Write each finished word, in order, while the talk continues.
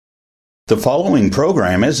The following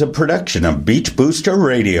program is a production of Beach Booster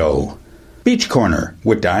Radio. Beach Corner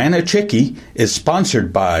with Dianna Chycki is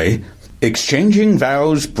sponsored by Exchanging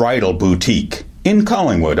Vows Bridal Boutique in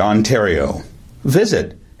Collingwood, Ontario.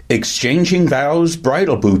 Visit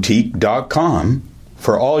exchangingvowsbridalboutique.com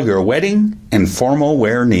for all your wedding and formal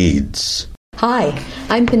wear needs. Hi,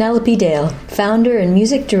 I'm Penelope Dale, founder and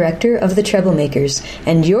music director of the TREBLEMAKERS,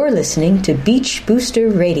 and you're listening to Beach Booster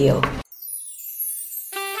Radio.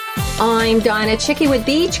 I'm Dianna Chycki with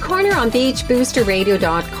Beach Corner on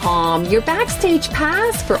beachboosterradio.com, your backstage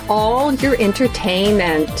pass for all your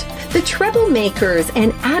entertainment. The TREBLEMAKERS,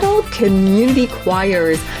 an adult community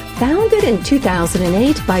choirs founded in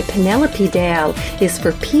 2008 by Penelope Dale, is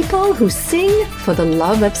for people who sing for the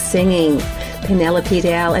love of singing. Penelope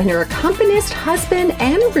Dale and her accompanist husband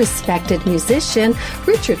and respected musician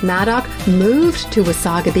Richard Maddock moved to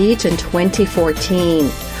Wasaga Beach in 2014.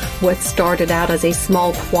 What started out as a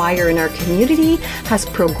small choir in our community has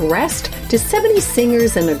progressed to 70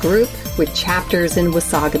 singers in a group with chapters in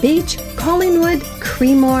Wasaga Beach, Collingwood,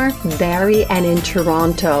 Creemore, Barrie, and in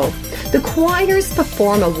Toronto. The choirs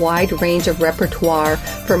perform a wide range of repertoire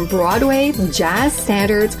from Broadway, jazz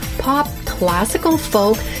standards, pop, classical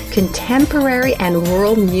folk, contemporary, and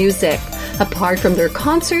world music. Apart from their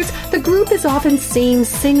concerts, the group is often seen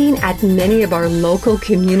singing at many of our local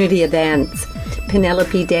community events.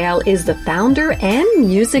 Penelope Dale is the founder and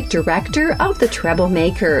music director of the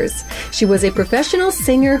TREBLEMAKERS. She was a professional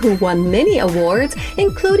singer who won many awards,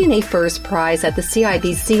 including a first prize at the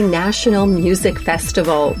CIBC National Music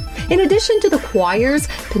Festival. In addition to the choirs,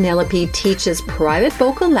 Penelope teaches private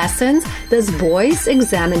vocal lessons, does voice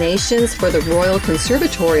examinations for the Royal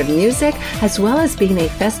Conservatory of Music, as well as being a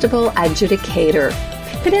festival adjudicator.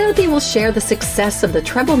 Penelope will share the success of the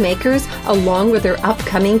TREBLEMAKERS along with their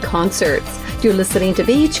upcoming concerts. You're listening to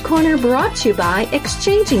Beach Corner, brought to you by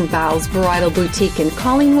Exchanging Vows Bridal Boutique in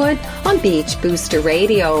Collingwood on Beach Booster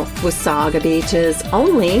Radio, Wasaga Beach's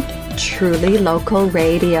only truly local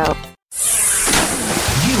radio.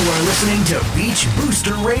 You are listening to Beach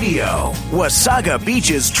Booster Radio, Wasaga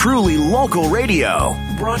Beach's truly local radio,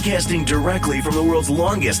 broadcasting directly from the world's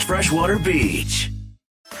longest freshwater beach.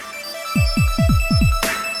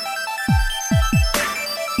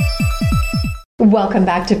 Welcome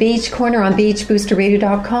back to Beach Corner on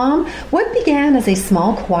beachboosterradio.com. What began as a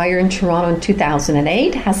small choir in Toronto in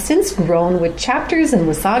 2008 has since grown with chapters in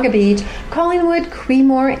Wasaga Beach, Collingwood,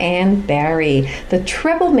 Creemore, and Barrie. The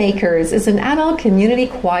TREBLEMAKERS is an adult community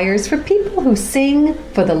choirs for people who sing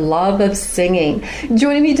for the love of singing.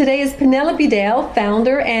 Joining me today is Penelope Dale,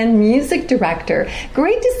 founder and music director.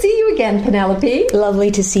 Great to see you again, Penelope. Lovely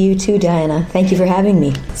to see you too, Diana. Thank you for having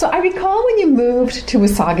me. So I recall when you moved to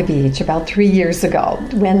Wasaga Beach about 3 years ago,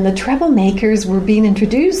 when the TREBLEMAKERS were being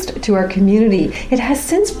introduced to our community. It has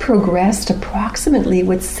since progressed approximately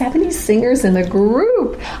with 70 singers in the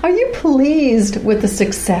group. Are you pleased with the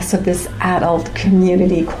success of this adult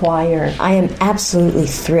community choir? I am absolutely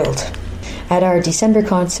thrilled. At our December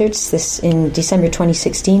concerts, in December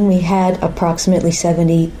 2016, we had approximately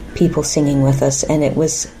 70 people singing with us, and it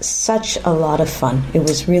was such a lot of fun. It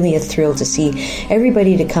was really a thrill to see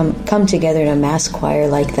everybody to come together in a mass choir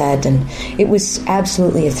like that, and it was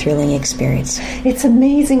absolutely a thrilling experience. It's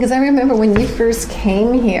amazing, because I remember when you first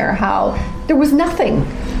came here, how there was nothing.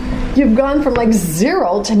 You've gone from like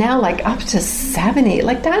 0 to now like up to 70.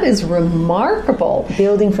 Like, that is remarkable.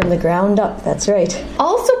 Building from the ground up, that's right.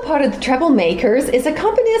 Also part of the TREBLEMAKERS is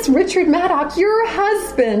accompanist Richard Maddock, your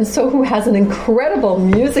husband, who has an incredible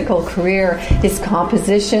musical career. His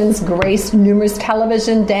compositions graced numerous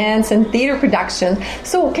television, dance, and theater productions.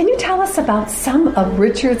 So can you tell us about some of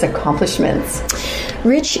Richard's accomplishments?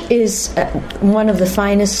 Rich is one of the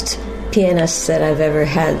finest pianists that I've ever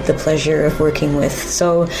had the pleasure of working with.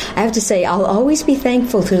 So I have to say, I'll always be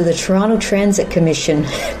thankful to the Toronto Transit Commission,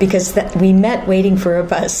 because we met waiting for a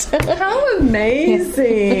bus. How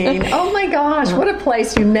amazing! Oh my gosh, what a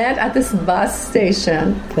place. You met at this bus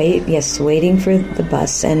station. Waiting for the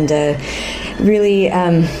bus, and really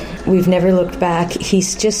we've never looked back.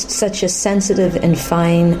 He's just such a sensitive and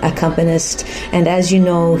fine accompanist, and as you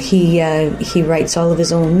know, he writes all of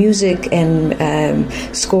his own music and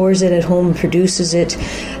scores it at home, produces it,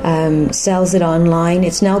 sells it online.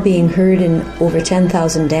 It's now being heard in over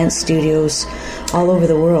 10,000 dance studios all over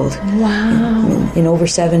the world. Wow. In over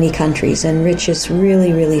 70 countries, and Rich is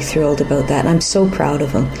really, really thrilled about that. I'm so proud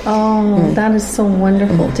of him. Oh, that is so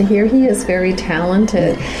wonderful to hear. He is very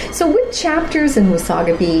talented. So with chapters in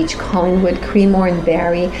Wasaga Beach, Collingwood, Creemore, and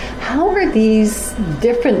Barrie, how are these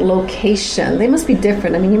different locations? They must be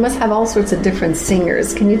different. I mean, you must have all sorts of different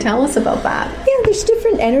singers. Can you tell us about that? Yeah, there's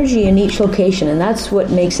different energy in each location, and that's what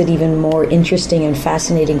makes it even more interesting and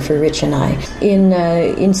fascinating for Rich and I.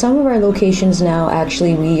 In some of our locations now,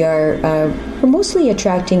 actually, we're mostly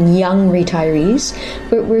attracting young retirees,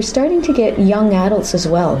 but we're starting to get young adults as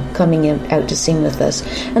well coming out to sing with us.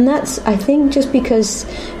 And that's, I think, just because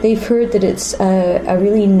they've heard that it's a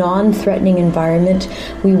really non-threatening environment.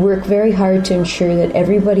 We work very hard to ensure that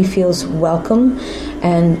everybody feels welcome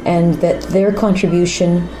and that their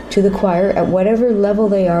contribution to the choir, at whatever level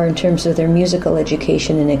they are in terms of their musical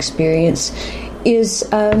education and experience, is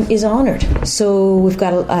honored. So we've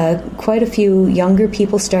got quite a few younger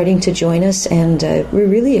people starting to join us, and we're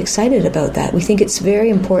really excited about that. We think it's very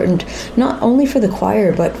important, not only for the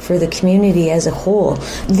choir, but for the community as a whole,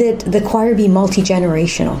 that the choir be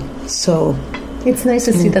multi-generational. So it's nice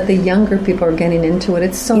to see that the younger people are getting into it.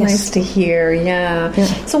 It's so nice to hear, yeah.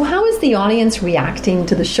 So how is the audience reacting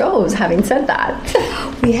to the shows, having said that?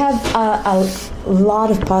 We have a lot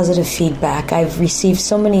of positive feedback. I've received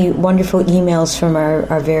so many wonderful emails from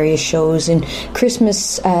our various shows. In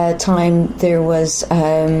Christmas time, there was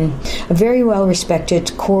a very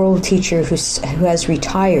well-respected choral teacher who has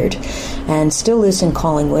retired and still lives in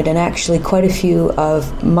Collingwood, and actually quite a few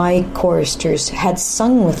of my choristers had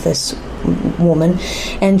sung with this woman,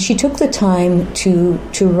 and she took the time to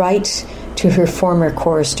write to her former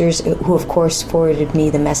choristers, who of course forwarded me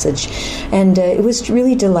the message, and it was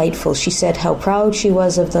really delightful. She said how proud she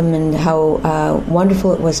was of them and how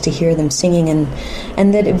wonderful it was to hear them singing,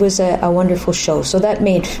 and that it was a wonderful show. So that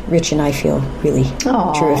made Rich and I feel really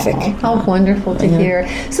terrific. How wonderful to hear.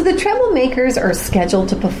 So the Treblemakers are scheduled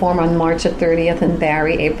to perform on March the 30th in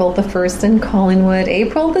Barrie, April the 1st in Collingwood,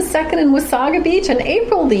 April the 2nd in Wasaga Beach, and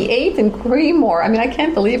April the 8th in Creemore. I mean, I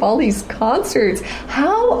can't believe all these concerts.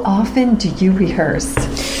 How often do you rehearse?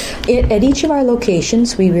 At each of our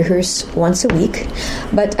locations, we rehearse once a week,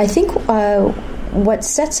 but I think what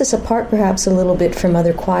sets us apart perhaps a little bit from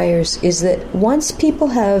other choirs is that once people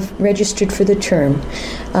have registered for the term,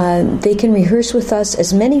 they can rehearse with us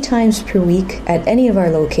as many times per week at any of our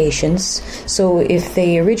locations. So if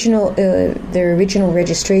their original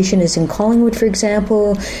registration is in Collingwood, for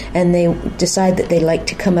example, and they decide that they'd like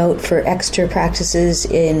to come out for extra practices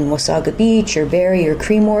in Wasaga Beach or Barrie or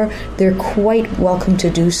Creemore, they're quite welcome to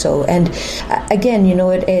do so. And again,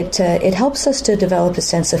 it helps us to develop a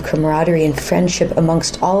sense of camaraderie and friendship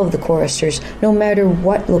amongst all of the choristers, no matter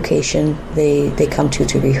what location they come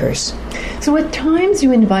to rehearse. So at times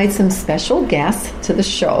you invite some special guests to the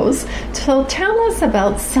shows. So tell us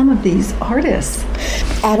about some of these artists.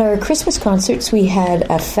 At our Christmas concerts, we had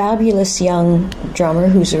a fabulous young drummer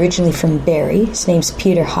who's originally from Barrie. His name's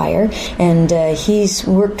Peter Heyer, and he's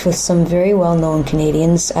worked with some very well-known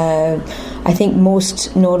Canadians. I think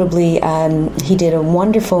most notably, he did a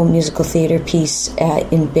wonderful musical theatre piece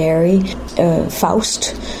in Barrie,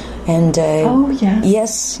 Faust. And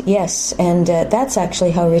yes, and that's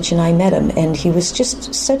actually how Rich and I met him, and he was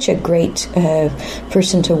just such a great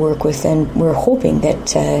person to work with, and we're hoping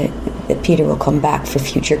that Peter will come back for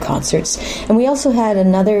future concerts. And we also had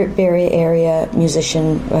another Barrie area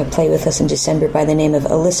musician play with us in December by the name of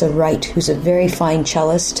Alyssa Wright, who's a very fine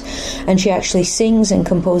cellist, and she actually sings and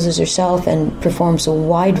composes herself and performs a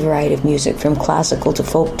wide variety of music from classical to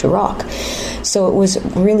folk to rock. So it was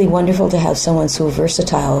really wonderful to have someone so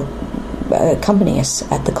versatile accompany us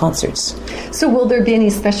at the concerts. So will there be any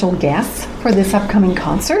special guests for this upcoming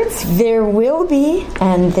concerts? There will be,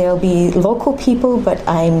 and there'll be local people, but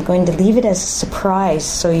I'm going to leave it as a surprise.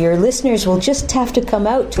 So your listeners will just have to come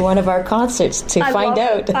out to one of our concerts to find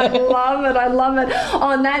out. I love it.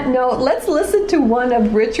 On that note, let's listen to one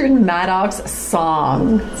of Richard Maddox's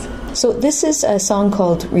songs. So this is a song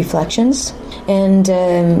called Reflections, and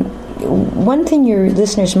one thing your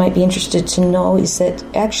listeners might be interested to know is that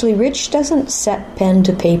actually Rich doesn't set pen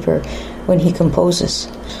to paper when he composes.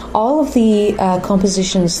 All of the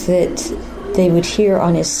compositions that they would hear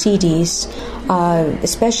on his CDs,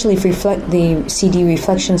 especially the CD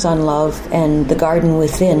Reflections on Love and The Garden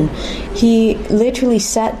Within, he literally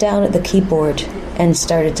sat down at the keyboard and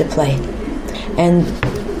started to play. And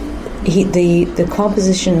the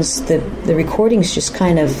compositions, the recordings just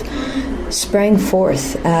kind of sprang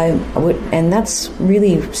forth, and that's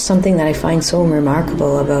really something that I find so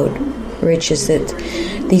remarkable about Rich, is that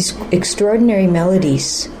these extraordinary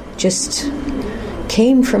melodies just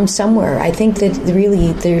came from somewhere. I think that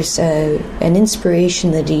really there's an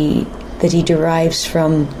inspiration that he derives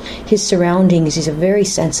from his surroundings. He's a very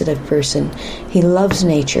sensitive person. He loves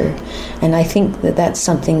nature, and I think that that's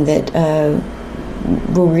something that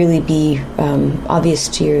will really be obvious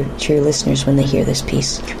to your listeners when they hear this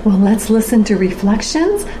piece. Well, let's listen to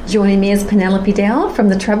Reflections. Joining me is Penelope Dale from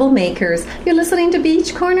the Treblemakers. You're listening to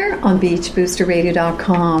Beach Corner on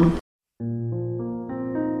beachboosterradio.com.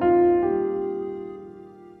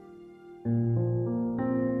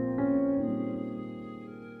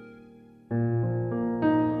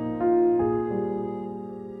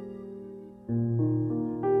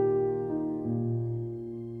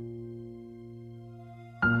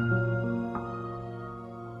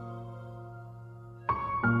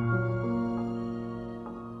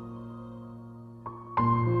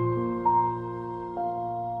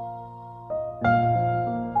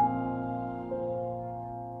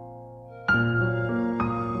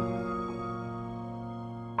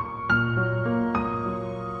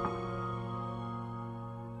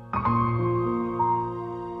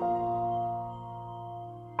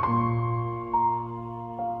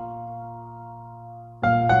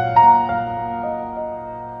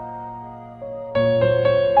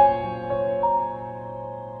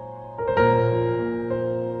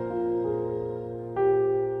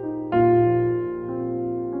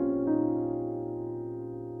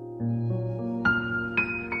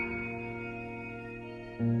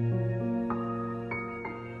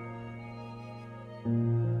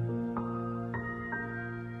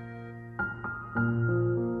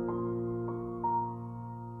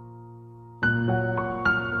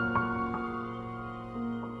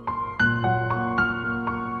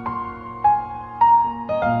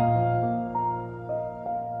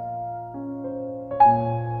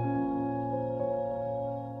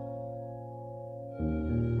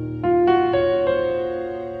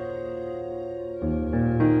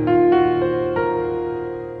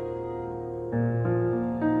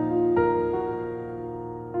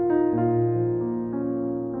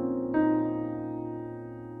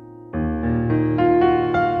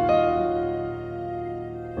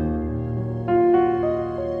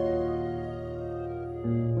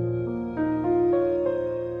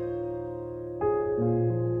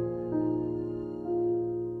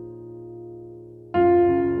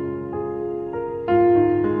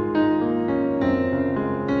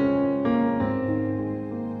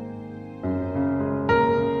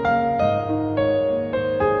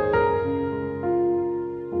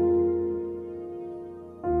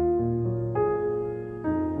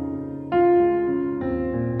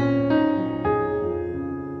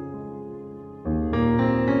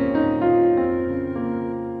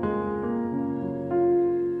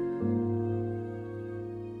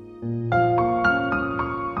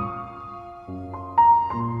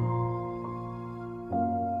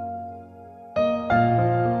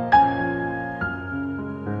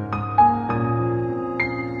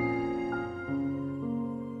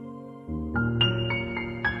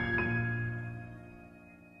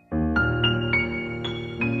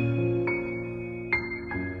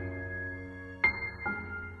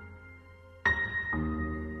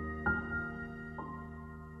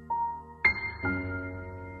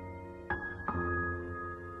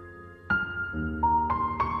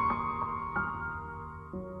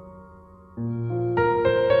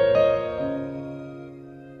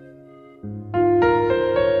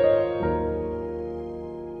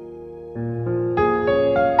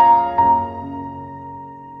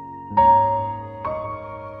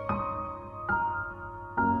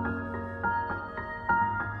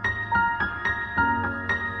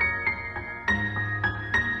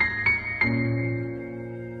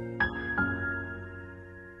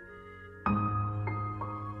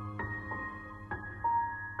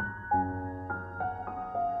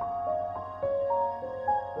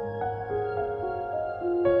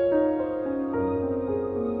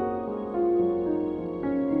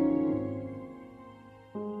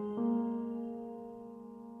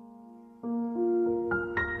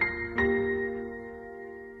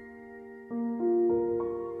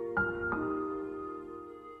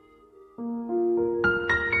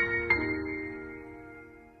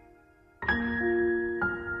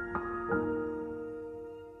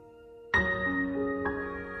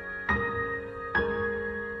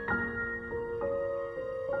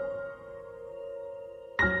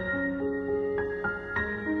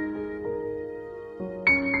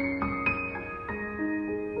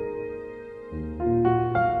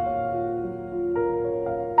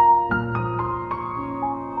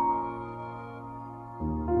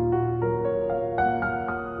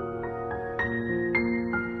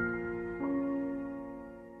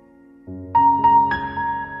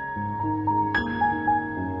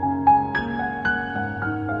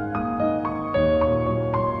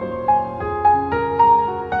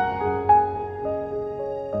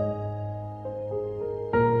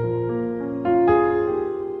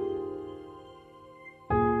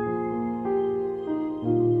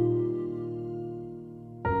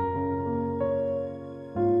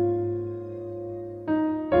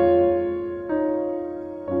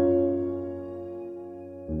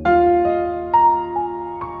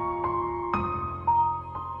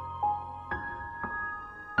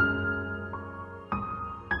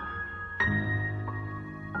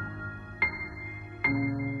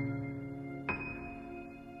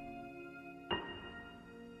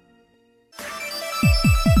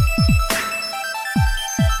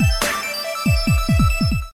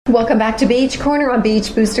 Welcome back to Beach Corner on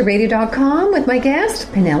BeachBoosterRadio.com with my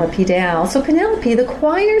guest, Penelope Dell. So Penelope, the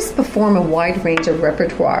choirs perform a wide range of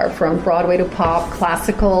repertoire from Broadway to pop,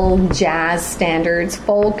 classical, jazz, standards,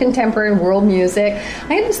 folk, contemporary, and world music.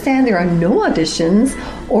 I understand there are no auditions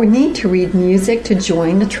or need to read music to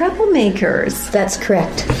join the Treblemakers. That's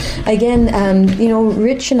correct. Again,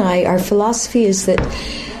 Rich and I, our philosophy is that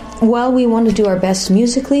while we want to do our best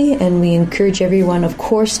musically, and we encourage everyone, of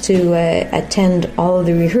course, to attend all of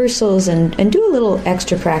the rehearsals and do a little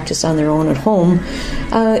extra practice on their own at home,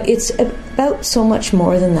 it's about so much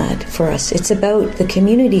more than that for us. It's about the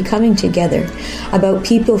community coming together, about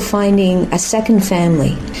people finding a second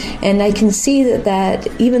family. And I can see that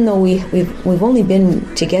even though we've only been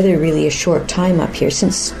together really a short time up here,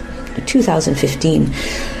 since 2015,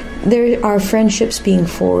 there are friendships being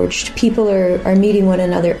forged. People are meeting one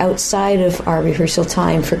another outside of our rehearsal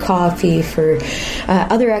time for coffee, for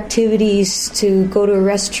other activities, to go to a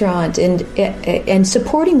restaurant, and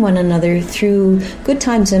supporting one another through good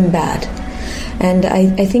times and bad. And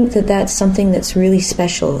I think that's something that's really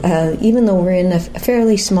special. Even though we're in a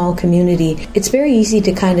fairly small community, it's very easy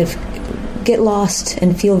to kind of get lost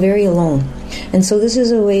and feel very alone. And so this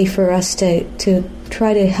is a way for us to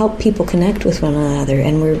try to help people connect with one another,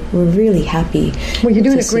 and we're really happy. Well, you're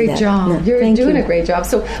doing a great job. No, you're doing a great job.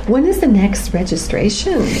 So when is the next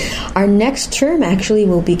registration? Our next term actually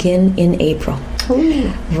will begin in April. Ooh.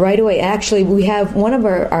 Right away. Actually, we have one of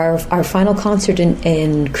our final concert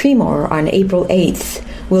in Creemore on April 8th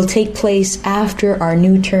will take place after our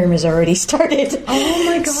new term has already started. Oh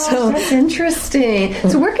my gosh, that's interesting.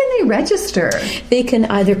 So where can they register? They can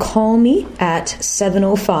either call me at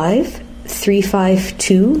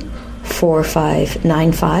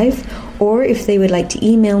 705-352-4595, or if they would like to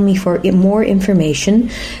email me for more information,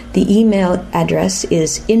 the email address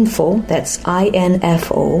is info, that's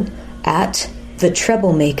INFO, at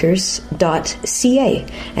thetreblemakers.ca,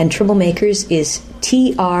 and Treblemakers is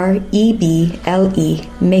TREBLE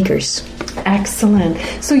makers. Excellent.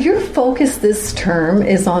 So your focus this term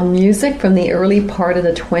is on music from the early part of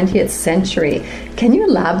the 20th century. Can you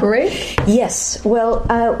elaborate? Yes. Well,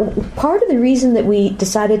 part of the reason that we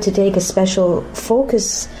decided to take a special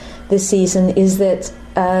focus this season is that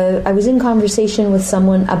I was in conversation with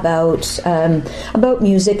someone about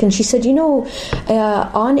music, and she said,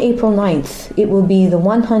 on April 9th, it will be the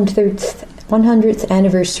 100th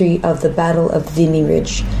anniversary of the Battle of Vimy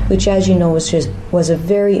Ridge, which, as you know, was a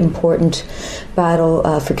very important battle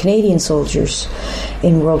for Canadian soldiers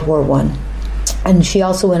in World War I. And she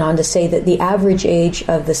also went on to say that the average age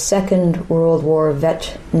of the Second World War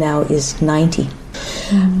vet now is 90.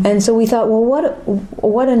 Mm-hmm. And so we thought, well, what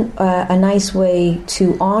a nice way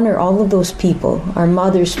to honor all of those people, our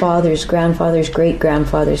mothers, fathers, grandfathers,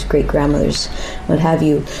 great-grandfathers, great-grandmothers, what have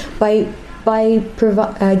you, by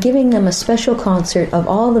giving them a special concert of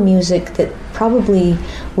all the music that probably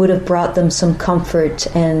would have brought them some comfort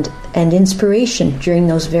and inspiration during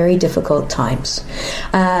those very difficult times.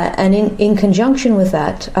 And in conjunction with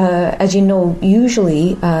that, as you know,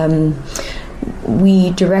 usually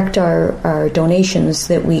we direct our donations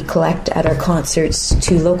that we collect at our concerts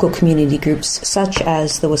to local community groups such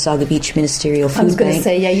as the Wasaga Beach Ministerial Food Bank. I was going to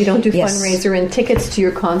say, you don't do fundraiser, and tickets to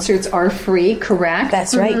your concerts are free, correct?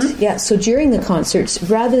 That's right, yeah. So during the concerts,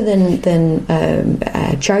 rather than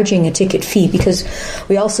charging a ticket fee, because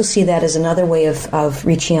we also see that as another way of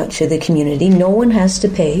reaching out to the community, no one has to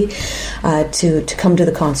pay to come to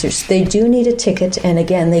the concerts. They do need a ticket, and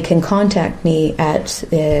again, they can contact me at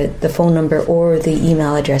the phone number or the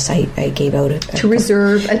email address I gave out. To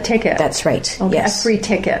reserve a ticket. That's right. Okay, yes. A free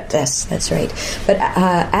ticket. Yes, that's right. But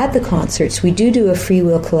at the concerts, we do a free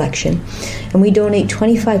will collection, and we donate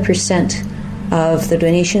 25% of the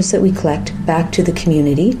donations that we collect back to the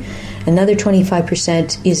community. Another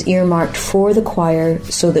 25% is earmarked for the choir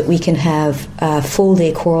so that we can have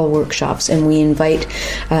full-day choral workshops, and we invite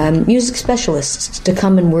music specialists to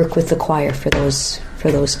come and work with the choir for those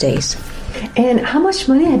days. And how much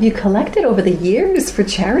money have you collected over the years for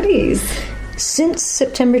charities? Since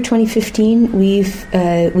September 2015, we've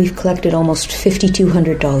collected almost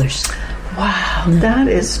 $5,200. Wow, that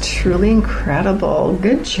is truly incredible.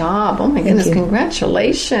 Good job. Oh my goodness,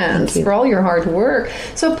 congratulations for all your hard work.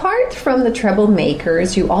 So apart from the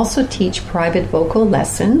Treblemakers, you also teach private vocal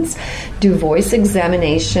lessons, do voice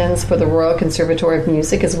examinations for the Royal Conservatory of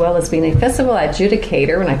Music, as well as being a festival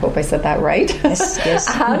adjudicator, and I hope I said that right. Yes.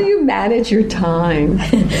 How do you manage your time?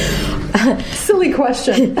 Silly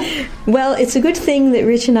question. Well, it's a good thing that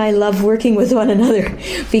Rich and I love working with one another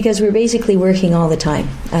because we're basically working all the time.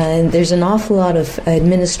 There's an awful lot of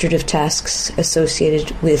administrative tasks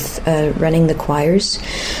associated with running the choirs,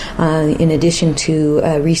 in addition to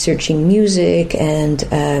researching music and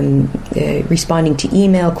responding to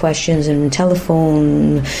email questions and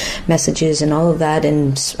telephone messages and all of that,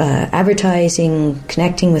 and advertising,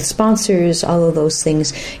 connecting with sponsors, all of those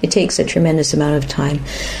things. It takes a tremendous amount of time.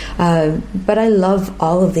 But I love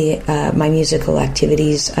all of my musical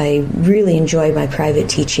activities. I really enjoy my private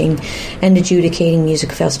teaching and adjudicating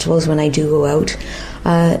music festivals when I do go out,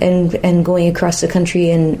 and going across the country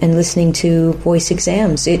and listening to voice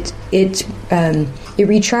exams. It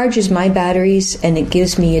recharges my batteries, and it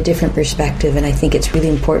gives me a different perspective, and I think it's really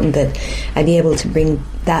important that I be able to bring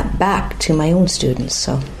that back to my own students.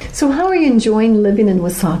 So how are you enjoying living in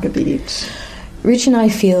Wasaga Beach? Rich and I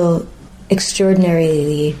feel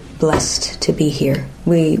extraordinarily blessed to be here.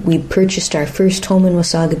 We purchased our first home in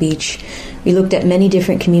Wasaga Beach. We looked at many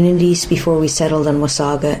different communities before we settled on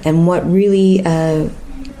Wasaga, and what really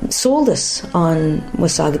sold us on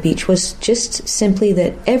Wasaga Beach was just simply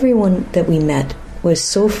that everyone that we met was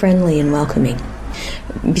so friendly and welcoming,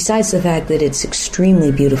 besides the fact that it's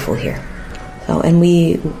extremely beautiful here. And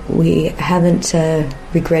we haven't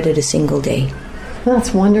regretted a single day.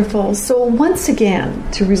 That's wonderful. So once again,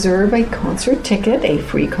 to reserve a concert ticket, a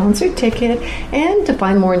free concert ticket, and to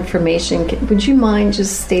find more information, would you mind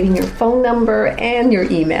just stating your phone number and your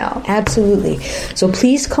email? Absolutely. So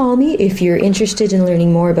please call me if you're interested in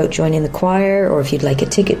learning more about joining the choir, or if you'd like a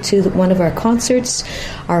ticket to one of our concerts.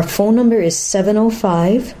 Our phone number is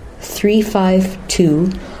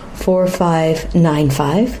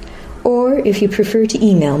 705-352-4595. Or if you prefer to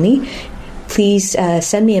email me, please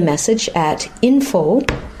send me a message at info,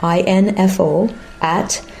 I-N-F-O,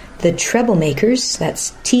 at the TREBLEMAKERS,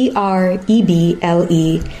 that's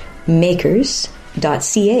T-R-E-B-L-E,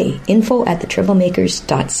 makers.ca, info at the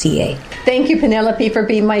TREBLEMAKERS.ca. Thank you, Penelope, for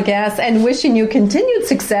being my guest, and wishing you continued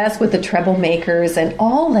success with the TREBLEMAKERS and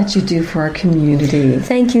all that you do for our community.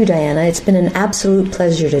 Thank you, Dianna. It's been an absolute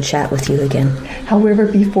pleasure to chat with you again. However,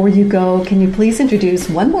 before you go, can you please introduce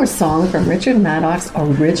one more song from Richard Maddox's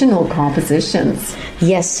original compositions?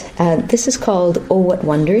 Yes, this is called Oh What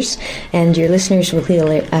Wonders, and your listeners will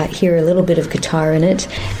hear a little bit of guitar in it.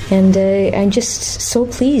 And I'm just so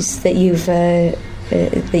pleased that you've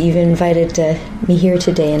invited me here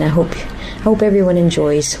today, and I hope everyone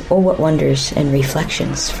enjoys Oh What Wonders and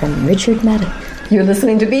Reflections from Richard Maddox. You're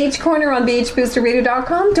listening to Beach Corner on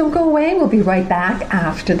BeachBoosterRadio.com. Don't go away. We'll be right back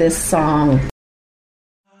after this song.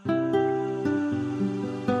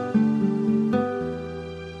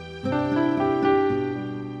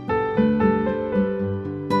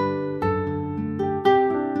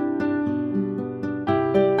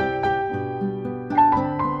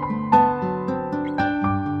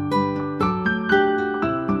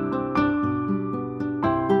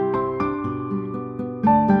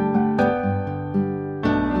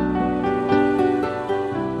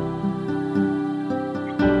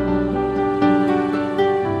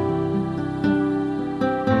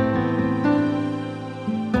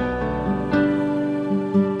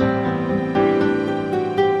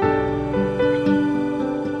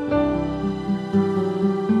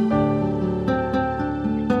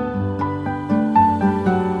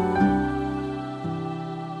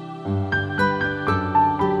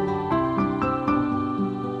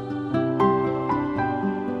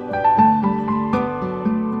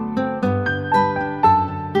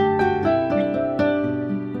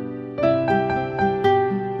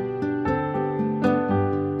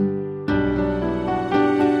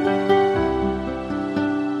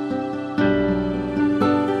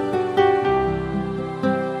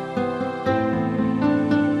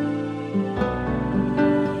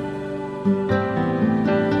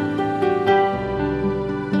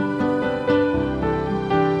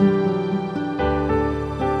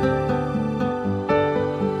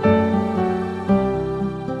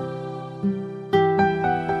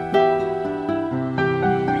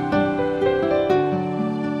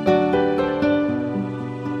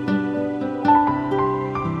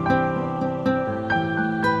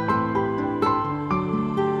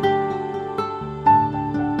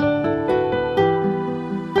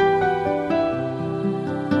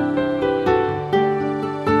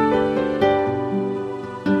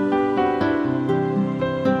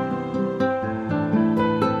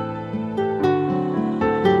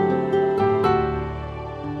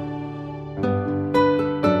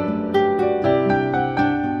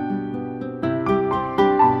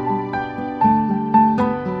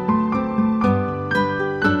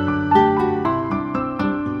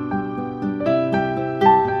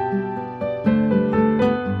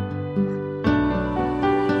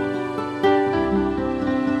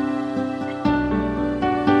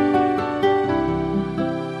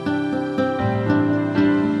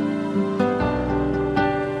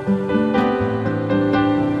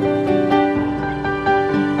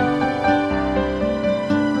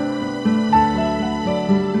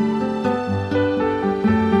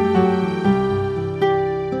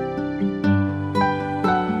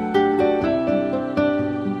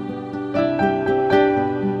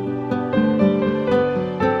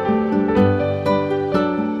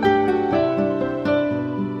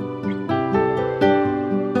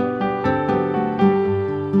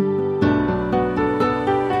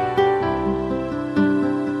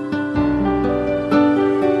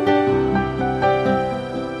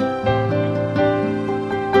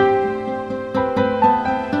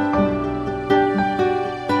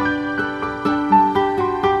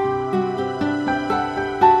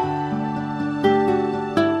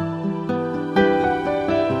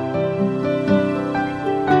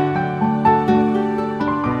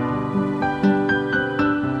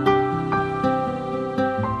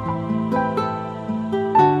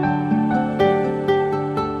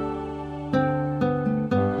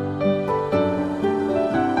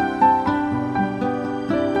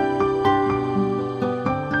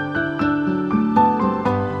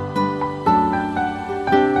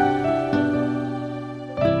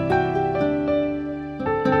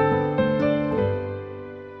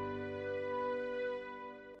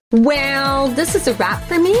 Well, this is a wrap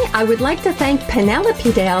for me. I would like to thank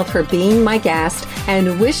Penelope Dale for being my guest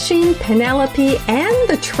and wishing Penelope and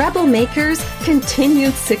the Treblemakers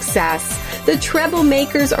continued success. The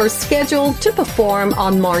Treblemakers are scheduled to perform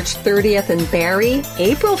on March 30th in Barrie,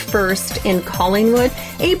 April 1st in Collingwood,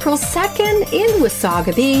 April 2nd in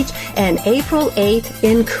Wasaga Beach, and April 8th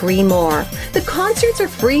in Creemore. The concerts are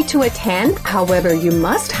free to attend. However, you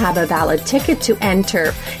must have a valid ticket to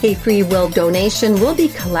enter. A free will donation will be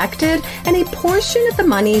collected, and a portion of the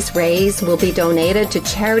monies raised will be donated to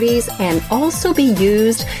charities and also be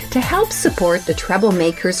used to help support the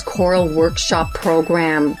Treblemakers Choral Workshop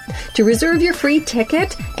program. To reserve your free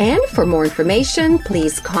ticket and for more information,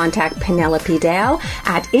 please contact Penelope Dale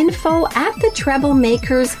at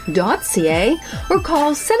info@thetreblemakers.ca or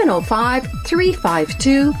call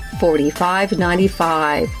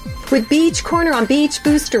 705-352-4595. With Beach Corner on Beach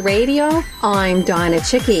Booster Radio, I'm Dianna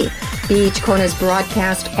Chycki. Beach Corner is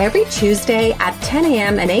broadcast every Tuesday at 10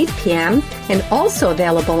 a.m. and 8 p.m. and also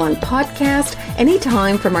available on podcast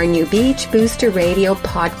anytime from our new Beach Booster Radio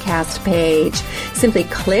podcast page. Simply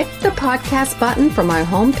click the podcast button from our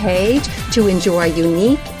homepage to enjoy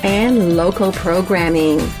unique and local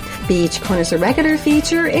programming. Beach Corner is a regular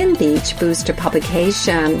feature in Beach Booster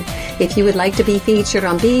publication. If you would like to be featured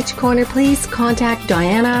on Beach Corner, please contact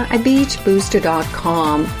Dianna at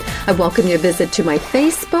beachbooster.com. I welcome your visit to my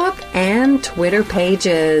Facebook and Twitter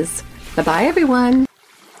pages. Bye-bye, everyone.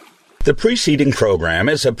 The preceding program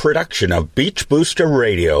is a production of Beach Booster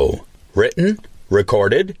Radio, written,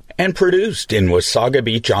 recorded, and produced in Wasaga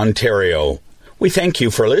Beach, Ontario. We thank you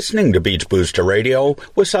for listening to Beach Booster Radio,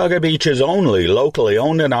 Wasaga Beach's only locally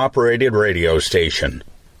owned and operated radio station.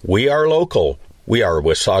 We are local. We are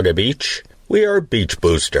Wasaga Beach. We are Beach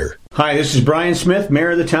Booster. Hi, this is Brian Smith, Mayor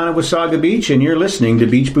of the town of Wasaga Beach, and you're listening to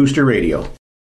Beach Booster Radio.